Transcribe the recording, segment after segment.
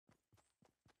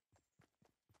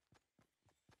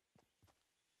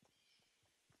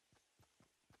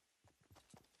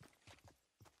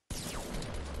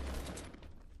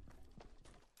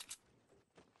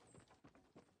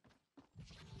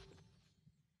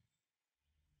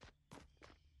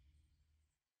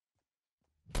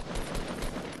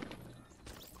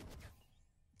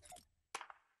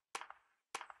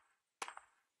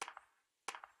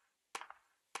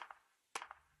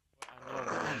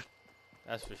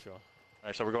That's for sure. All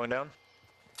right, so we're going down.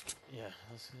 Yeah.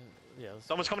 Let's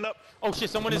Someone's coming up. Oh shit!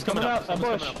 Someone is coming up.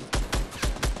 Someone's coming up.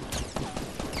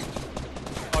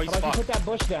 Oh, he's fucked. You put that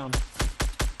bush down.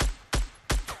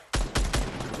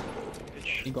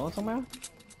 You going somewhere?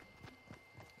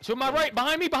 To my right,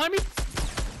 behind me, behind me. Get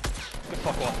the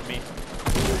fuck off of me.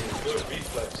 Good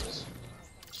reflexes.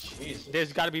 Jesus.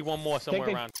 There's got to be one more somewhere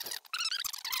around.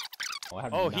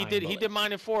 Oh, he did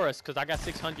mine it for us because I got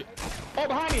 600. Oh,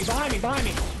 behind me, behind me, behind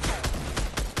me.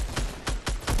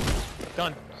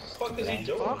 Done. What the fuck is he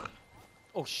doing?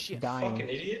 Oh shit. Dying. Fucking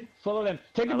idiot. Follow them.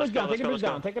 Take the bridge down. Take the bridge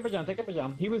down. Take the bridge down. Take the bridge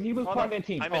down. He was part of their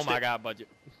team. Oh my god, budget.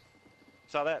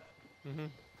 Saw that. Mhm.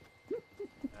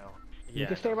 You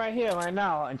can stay right here, right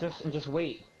now, and just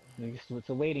wait. It's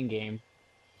a waiting game.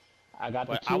 I got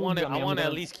the I want to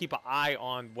at least keep an eye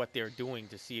on what they're doing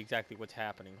to see exactly what's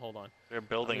happening. Hold on. They're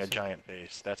building a giant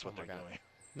base. That's what they're doing.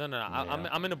 No. Yeah.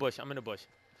 I'm in the bush. I'm in the bush.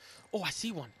 Oh, I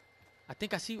see one. I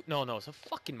think I see. No, it's a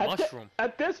fucking mushroom.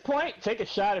 At this point, take a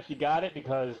shot if you got it,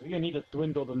 because we need to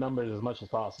dwindle the numbers as much as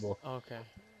possible. Okay.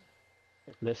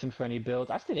 Listen for any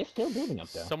builds. They're still building up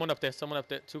there. Someone up there. Someone up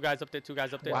there. Two guys up there. Two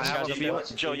guys up there.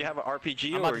 Joe, you have an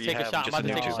RPG or you have just I'm about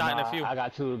to take a shot in a few. I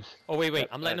got tubes. Oh wait.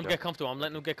 I'm letting them get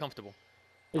comfortable.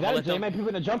 Is that a J? Might be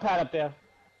putting a jump pad up there.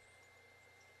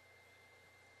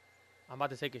 I'm about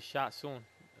to take a shot soon.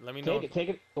 Let me know. Take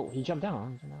it. Oh, he jumped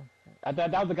down.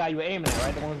 That was the guy you were aiming at,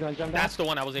 right? The one who's gonna jump down? That's the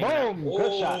one I was aiming at. Boom!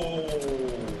 Good shot.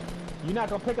 You're not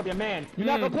gonna pick up your man. You're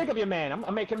not gonna pick up your man.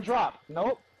 I'm making him drop.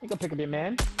 Nope. You gonna pick up your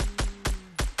man.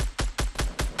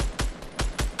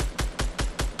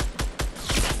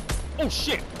 Oh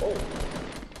shit! Oh.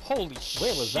 Holy shit!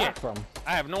 Where was that from?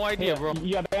 I have no idea, bro.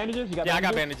 You got bandages? Yeah, I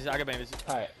got bandages.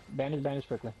 Alright, bandage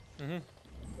quickly.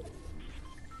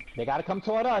 They gotta come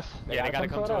toward us. They gotta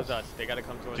come towards us.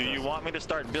 Do you want me to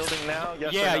start building now?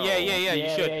 Yes yeah, or no? yeah. You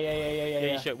should.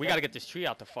 Yeah, you should. We gotta get this tree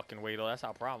out the fucking way, though. That's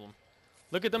our problem.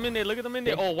 Look at them in there.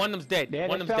 Oh, one of them's dead.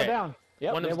 One of them's dead. Down.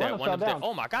 Yep, one of them's dead.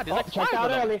 Oh my god, there's like check 5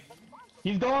 out of them. early.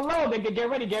 He's going low. They get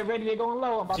ready. They're going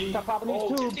low. I'm about to start popping these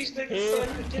tubes.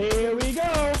 Here we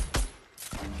go.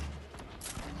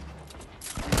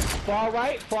 Far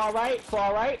right.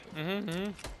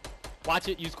 Watch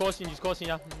it. Use caution,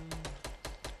 y'all.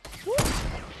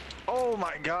 Oh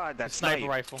my god, that's sniper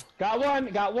rifle. Got one.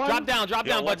 Drop down,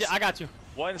 budget. I got you.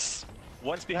 Once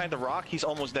behind the rock, he's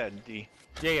almost dead. D.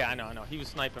 Yeah, I know. He was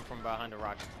sniping from behind the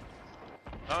rock.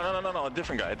 No, a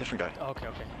different guy. Okay.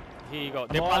 Here you go.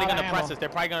 They're probably gonna press us. They're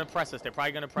probably gonna press us.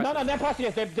 No, they're pressing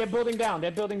us. They're building down.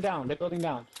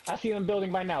 I see them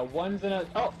building right now. One's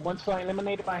feeling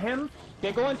eliminated by him.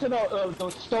 They're going to the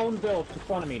stone build in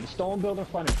front of me. The stone build in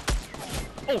front of me.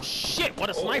 Oh shit! What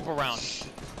a sniper round!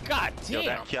 God damn. Yo,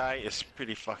 that guy is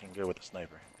pretty fucking good with the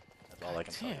sniper. That's all I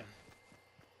can tell you.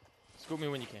 Scoop me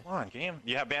when you can. Come on, game.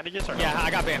 You have bandages or no? Yeah, I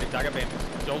got bandages.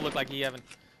 Joe looked like he haven't.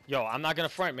 Yo, I'm not gonna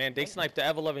front, man. They sniped the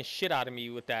ever-loving shit out of me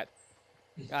with that.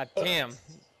 God damn.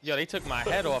 Yo, they took my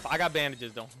head off. I got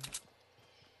bandages though.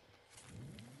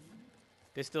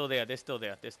 They're still there.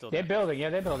 They're building. Yeah,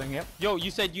 they're building. Yep. Yo, you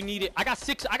said you needed. I got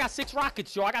six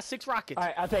rockets, Joe. I got 6 rockets. All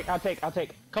right, I'll take.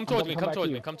 Come towards me.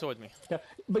 Yeah,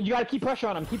 but you gotta keep pressure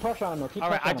on them. All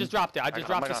right, I just dropped it. I just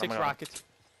dropped the 6 rockets.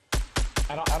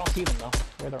 I don't see them though.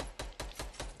 Where they're?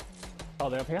 Oh,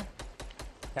 they're up here.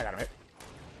 I got them right.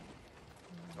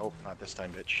 Nope, not this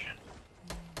time, bitch.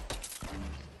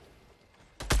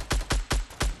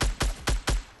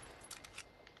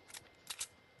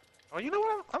 Oh, you know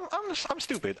what? I'm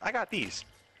stupid. I got these.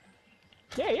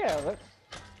 Yeah.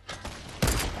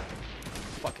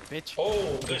 Fucking bitch.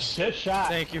 Oh, good shot.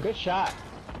 Thank you. Good shot.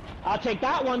 I'll take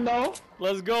that one though.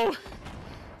 Let's go.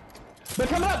 They're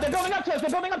coming up. They're building up to us.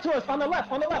 On the left.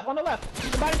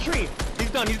 By the tree. He's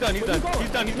done. He's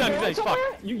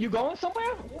fucked. You going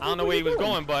somewhere? I don't know where he was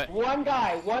going, but one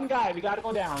guy. We gotta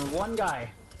go down. One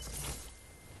guy.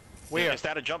 Where? Yeah, is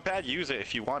that a jump pad? Use it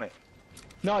if you want it.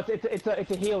 No, it's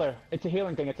a healer. It's a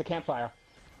healing thing. It's a campfire.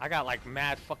 I got like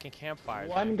mad fucking campfires.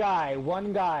 One guy.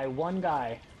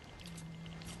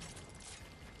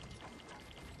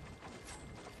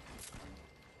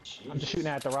 Jeez. I'm just shooting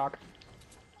at the rock.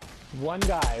 One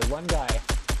guy.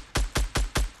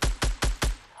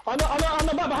 On the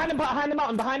behind the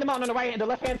mountain on the right, the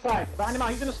left hand side. Behind the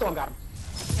mountain, he's in the storm. Got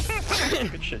him.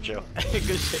 Good shit, Joe. Good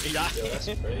shit, yeah. Yo, that's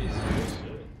crazy.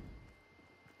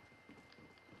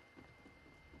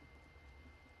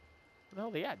 Where the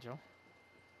hell they at, Joe?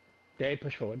 They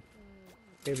push forward.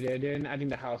 They're in, I think,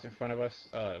 the house in front of us,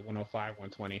 105,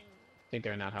 120. I think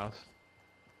they're in that house.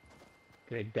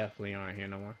 They definitely aren't here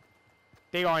no more.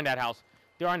 They are in that house.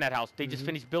 They just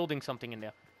finished building something in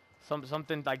there.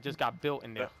 Something like just got built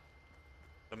in there.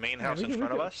 The main Yeah, house we in can-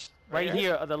 front we of can- us? Right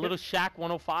here, the little shack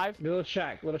 105. Little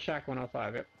shack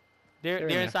 105. Yep. They're in they're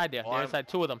there. inside there. Oh, They're I'm- inside.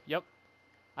 Two of them. Yep.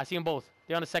 I see them both.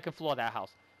 They're on the second floor of that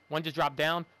house. One just dropped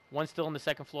down. One's still on the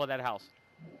second floor of that house.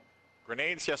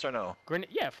 Grenades, yes or no? Grenade?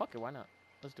 Yeah, fuck it. Why not?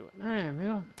 Let's do it. Man,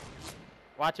 yeah.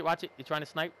 Watch it. Watch it. You're trying to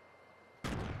snipe.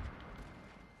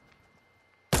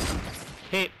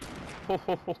 Hit.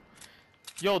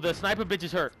 Yo, the sniper bitch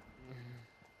is hurt.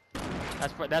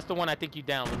 That's the one I think you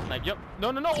down with snipe. Yep. No.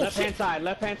 Oh, Left hand shit. side.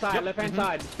 Left hand side. Yep, Left hand mhm.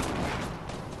 side.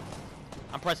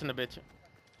 I'm pressing the bitch.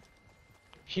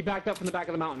 She backed up from the back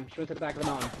of the mountain. She went to the back of the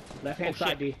mountain. Left hand Oh, side,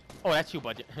 shit. D. Oh, that's you,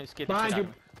 budget. Scared the Behind shit out you. of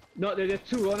me. No, there's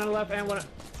two. One on the left and one.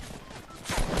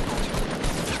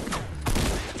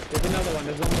 There's another one.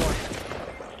 There's one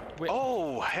more.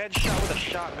 Oh, headshot with a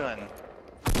shotgun.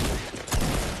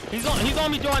 He's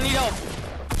on me, Joe. I need help.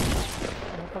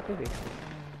 Where the fuck is he?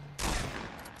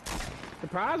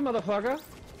 Surprise, motherfucker.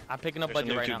 I'm picking up There's a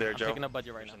budget right noob now. there, I'm Joe. picking up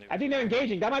budget right now. I think they're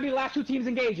engaging. That might be the last two teams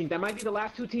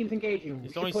engaging. We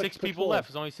There's should only push- six push people forward. left.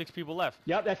 There's only 6 people left.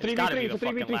 Yep, that's It's gotta 3v3. be It's the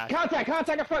a 3v3. fucking last. Contact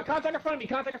in front of me.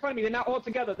 Contact in front of me. They're not all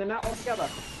together.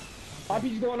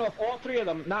 RPG's going off. All three of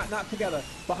them. Not together.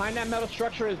 Behind that metal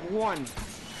structure is one.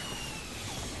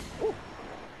 Ooh.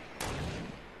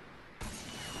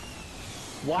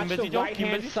 Watch Busy, the Joe? right Team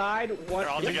hand Busy? side. They're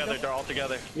all together, they're all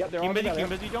together. Yep, they're all Team busy, together.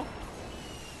 team busy, Joe.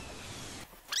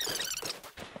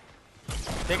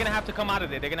 They're gonna have to come out of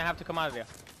there.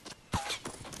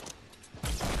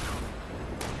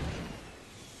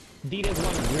 D, there's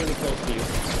one really close to you.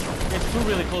 It's two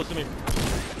really close to me.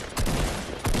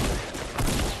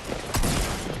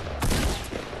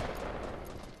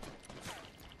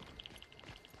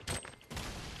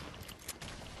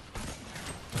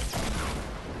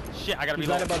 Shit, I gotta He's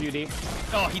reload. right above you, D.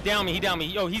 Oh, he downed me.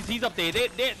 Yo, he's up there.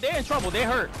 They're in trouble. They're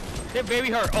hurt. They're very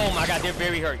hurt. Oh my god, they're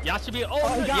very hurt. Y'all should be. Oh,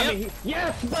 Oh, he got yep. me.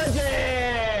 Yes,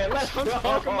 budget! Let's what go. I'm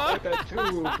talking about. With the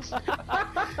tubes.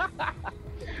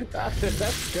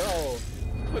 Let's go.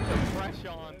 Put the pressure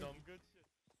on though.